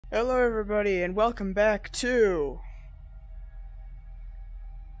Hello everybody and welcome back to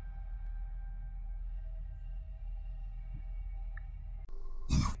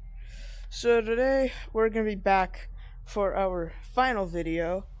So today we're gonna be back for our final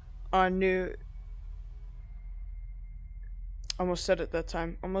video on new almost said it that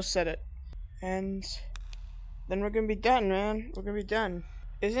time. Almost said it. And then we're gonna be done, man. We're gonna be done.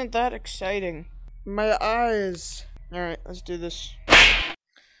 Isn't that exciting? My eyes. Alright, let's do this.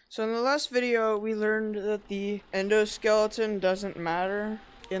 So in the last video, we learned that the endoskeleton doesn't matter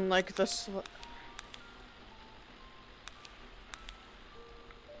in like the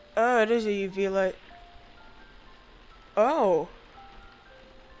Oh, it is a UV light. Oh.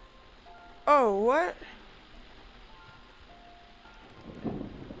 Oh, what?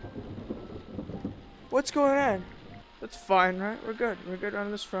 What's going on? That's fine, right? We're good. We're good on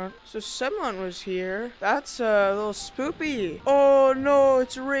this front. So someone was here. That's a little spoopy. Oh no,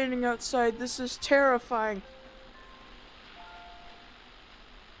 it's raining outside. This is terrifying.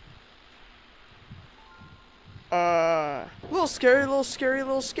 A little scary, little scary,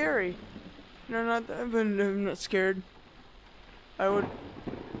 little scary. No, I'm not scared. I would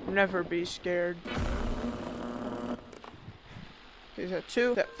never be scared. Okay, he's at 2.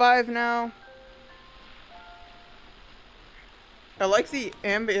 He's at 5 now. I like the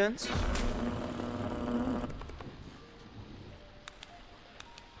ambience.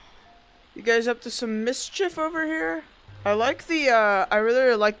 You guys up to some mischief over here? I like the, I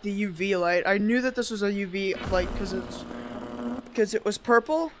really like the UV light. I knew that this was a UV light because it was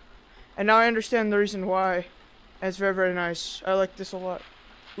purple. And now I understand the reason why. And it's very, very nice. I like this a lot.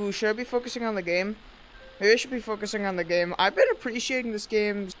 Ooh, should I be focusing on the game? Maybe I should be focusing on the game. I've been appreciating this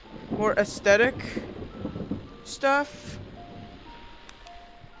game's more aesthetic stuff.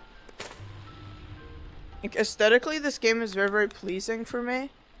 Like, aesthetically, this game is very, very pleasing for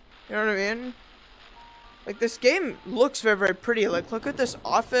me. You know what I mean? Like, this game looks very, very pretty. Like, look at this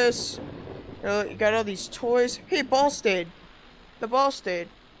office. You got all these toys. Hey, ball stayed. The ball stayed.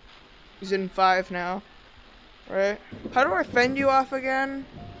 He's in 5 now. Right? How do I fend you off again?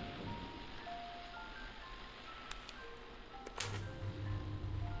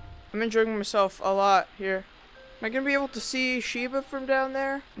 I'm enjoying myself a lot here. Am I gonna be able to see Sheba from down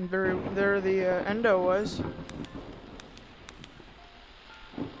there? And there the endo was.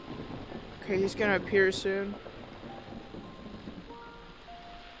 Okay, he's gonna appear soon.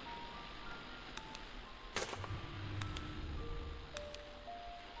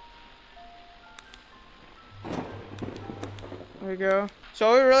 There we go. So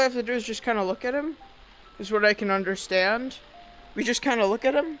all we really have to do is just kind of look at him. Is what I can understand. We just kind of look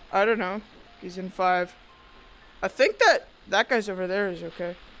at him. I don't know. He's in 5. I think that guy's over there is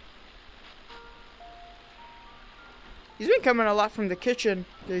okay. He's been coming a lot from the kitchen.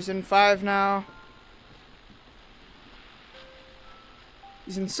 He's in 5 now.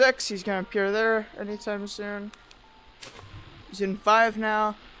 He's in 6. He's gonna appear there anytime soon. He's in 5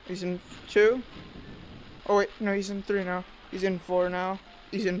 now. He's in 2. Oh wait, no, he's in 3 now. He's in 4 now.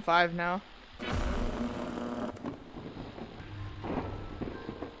 He's in 5 now.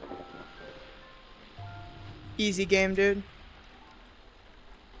 Easy game, dude.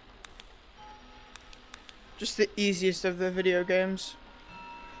 Just the easiest of the video games.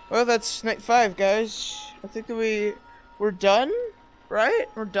 Well, that's night 5, guys. I think that we're done, right?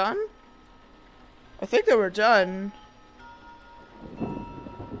 We're done? I think that we're done.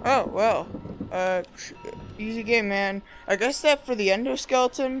 Oh, well. Easy game, man. I guess that for the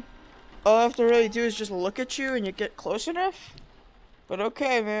endoskeleton, all I have to really do is just look at you and you get close enough. But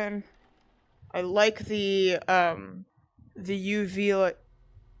okay, man. I like the UV light.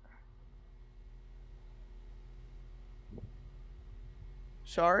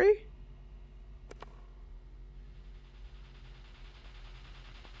 Sorry?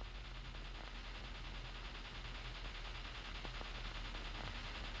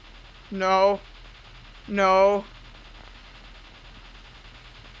 No. No.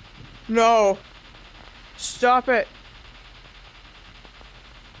 No. Stop it.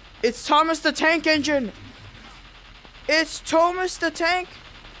 It's Thomas the Tank Engine! It's Thomas the Tank!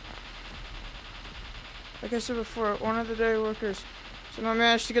 Like I said before, one of the day workers. Somehow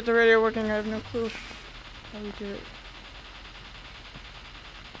managed to get the radio working. I have no clue how we did it.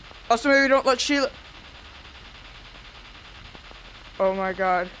 Also, maybe don't let Sheila... Oh my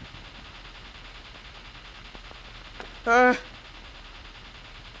god.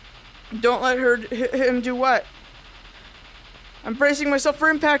 Don't let him do what? I'm bracing myself for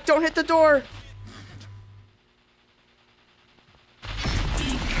impact. Don't hit the door.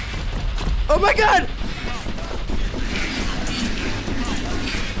 Oh my god!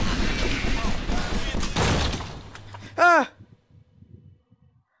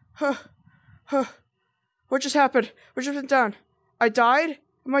 Huh. Huh. What just happened? What just went down? I died?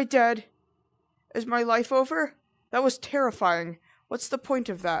 Am I dead? Is my life over? That was terrifying. What's the point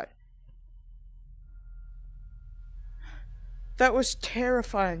of that? That was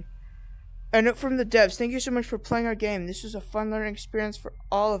terrifying. A note from the devs. Thank you so much for playing our game. This was a fun learning experience for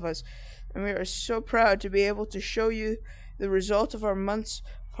all of us. And we are so proud to be able to show you the result of our months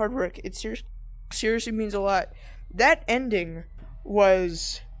of hard work. It seriously means a lot. That ending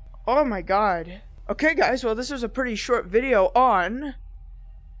was... oh my god. Okay guys, well this was a pretty short video on...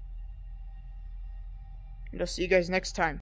 and I'll see you guys next time.